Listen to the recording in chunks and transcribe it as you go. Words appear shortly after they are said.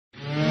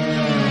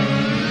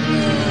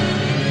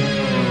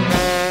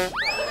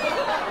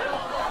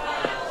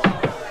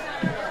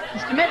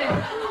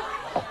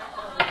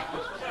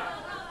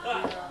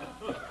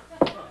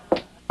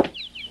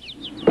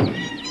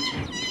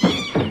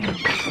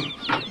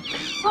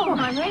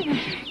Conrad.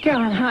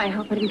 Caroline, hi.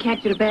 Hope I didn't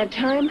catch you at a bad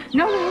time.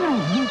 No.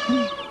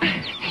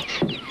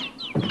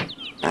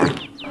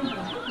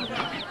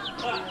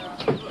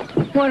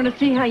 Wanted to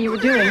see how you were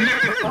doing.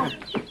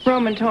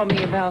 Roman told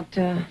me about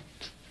the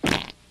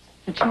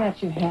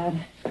chat you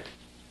had.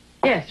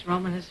 Yes,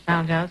 Roman has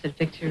found out that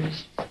Victor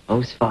is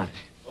Bo's father.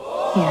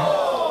 Yeah.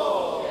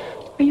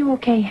 Are you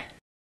okay?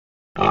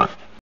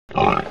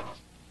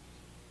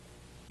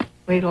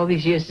 Wait all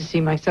these years to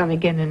see my son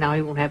again, and now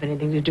he won't have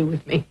anything to do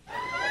with me.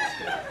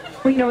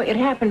 Well, you know, it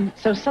happened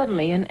so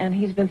suddenly, and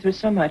he's been through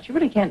so much. You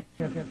really can't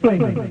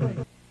blame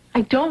him.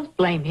 I don't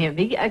blame him.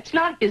 It's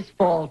not his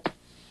fault.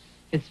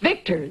 It's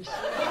Victor's.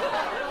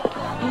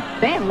 His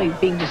family's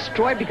being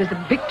destroyed because of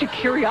Victor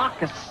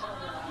Kiriakis.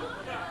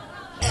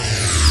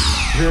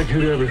 Jack,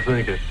 who'd ever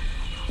think it?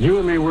 You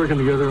and me working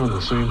together on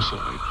the same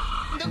side.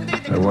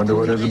 I wonder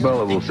what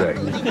Isabella will say.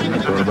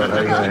 What about how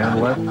you're going to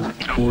handle that?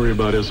 Don't worry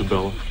about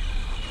Isabella.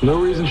 No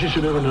reason she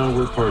should ever know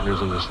we're partners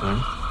in this thing.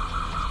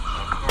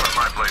 Go to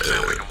my place,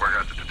 then we can work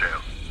out the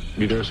details.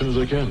 Be there as soon as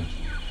I can,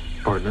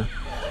 partner.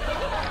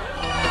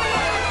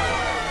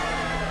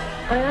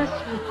 I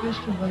asked you a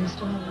question, but you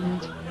still haven't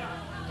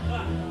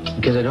answered.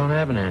 Because I don't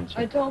have an answer.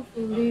 I don't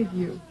believe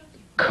you.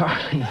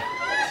 Carly,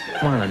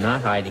 come on, I'm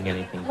not hiding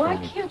anything Why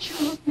from you. can't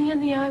you look me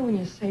in the eye when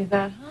you say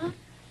that, huh?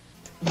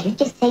 Did you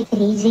just take it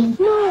easy? No,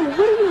 what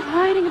are you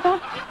hiding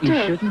about You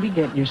Victor? shouldn't be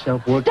getting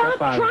yourself worked Stop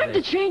up out trying of to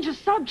this. change the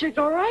subject,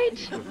 all right?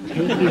 Take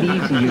it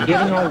easy. You're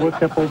getting all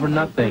worked up over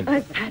nothing.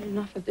 I've had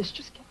enough of this.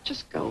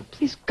 Just go.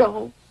 Please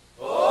go.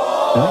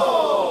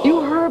 Huh?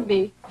 You heard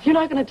me. If you're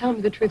not going to tell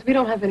me the truth, we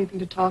don't have anything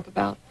to talk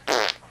about.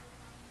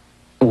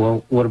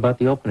 Well, what about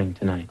the opening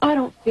tonight? I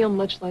don't feel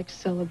much like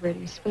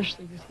celebrating,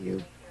 especially with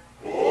you.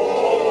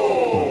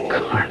 Oh,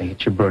 Carly,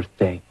 it's your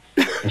birthday.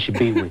 I should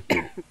be with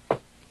you.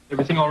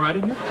 Everything all right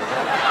in here?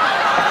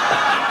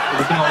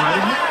 Everything all right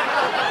in here?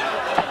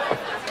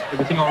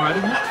 Everything all right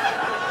in here?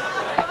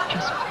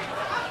 Just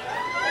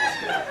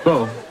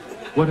Bo,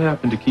 what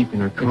happened to keeping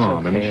her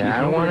calm? It's okay.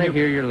 I don't want to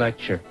hear your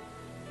lecture.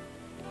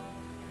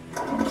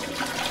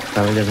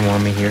 Carly doesn't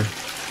want me here.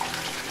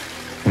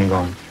 I'm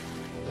going.